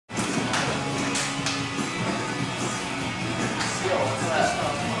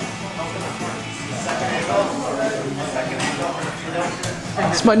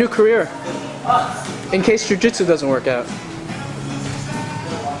It's my new career. In case jiu-jitsu doesn't work out.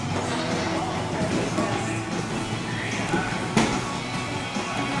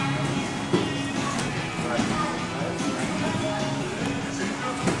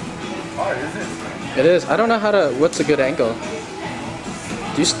 It is. I don't know how to. What's a good angle? Do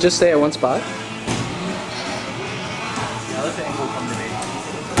you just stay at one spot? Yeah, let the angle come to me.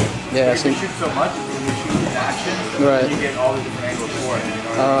 Yeah. You can shoot so much when you shoot in action, right. You get all the different angles for it. You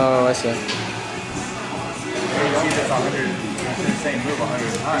know Oh, I see. You see this 100, the same move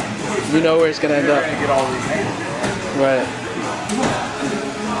 100 times. You know where it's gonna end up. You're gonna get all these angles. Right.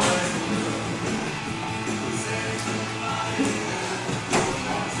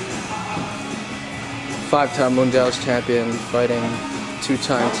 Five-time Mundial's champion, fighting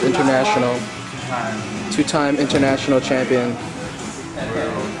two-time international champion.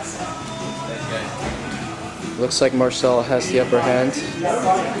 Looks like Marcel has the upper hand,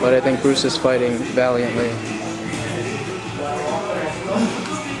 but I think Bruce is fighting valiantly.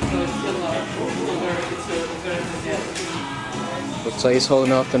 Looks like he's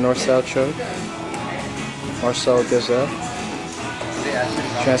holding off the north-south choke. Marcel gives up.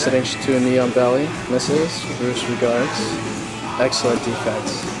 Transiting to a knee on belly, misses. Bruce regards. Excellent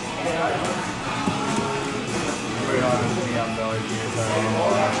defense.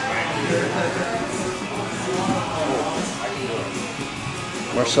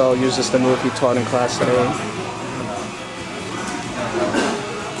 Marcel uses the move he taught in class today.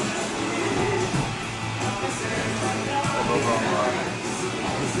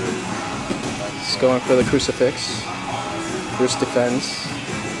 He's going for the crucifix. Bruce defends.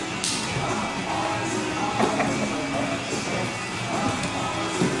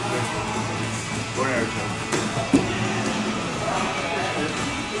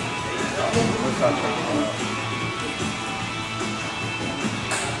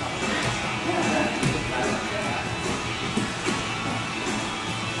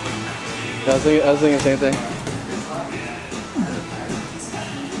 I was thinking the same thing.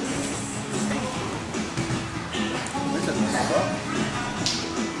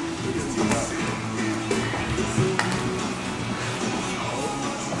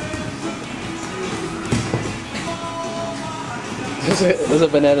 It was a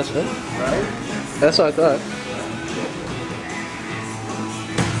banana spin. Right? That's what I thought.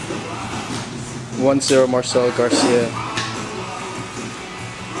 1-0 Marcel Garcia.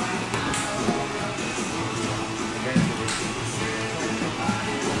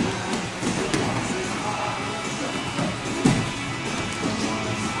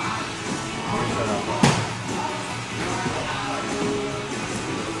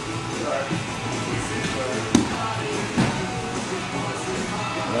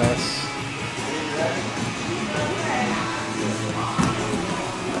 Nice.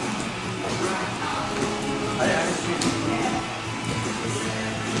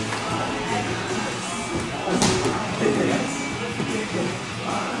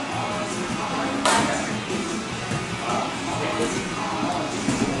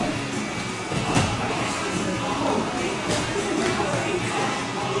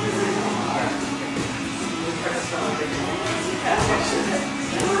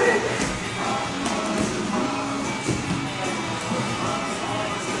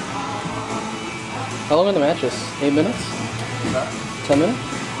 How long are the matches? 8 minutes? 10 minutes?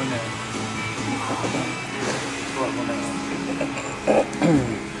 1 minute.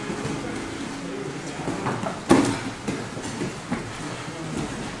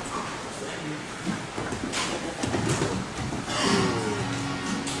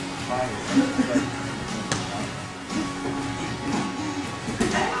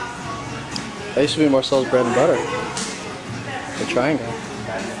 That used to be Marcel's bread and butter. The triangle.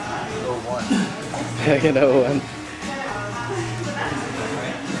 Back in 01.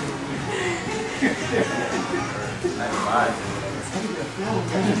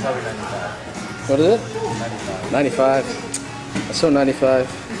 What is it? 95. That's so 95.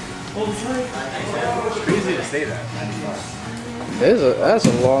 It's crazy to say that. 95. That's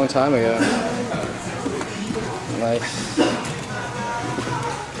a long time ago. Nice.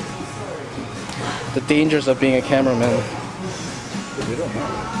 The dangers of being a cameraman. We don't know.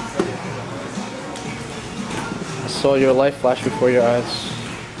 I saw your life flash before your eyes.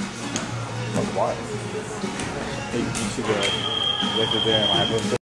 Why? You see the there in my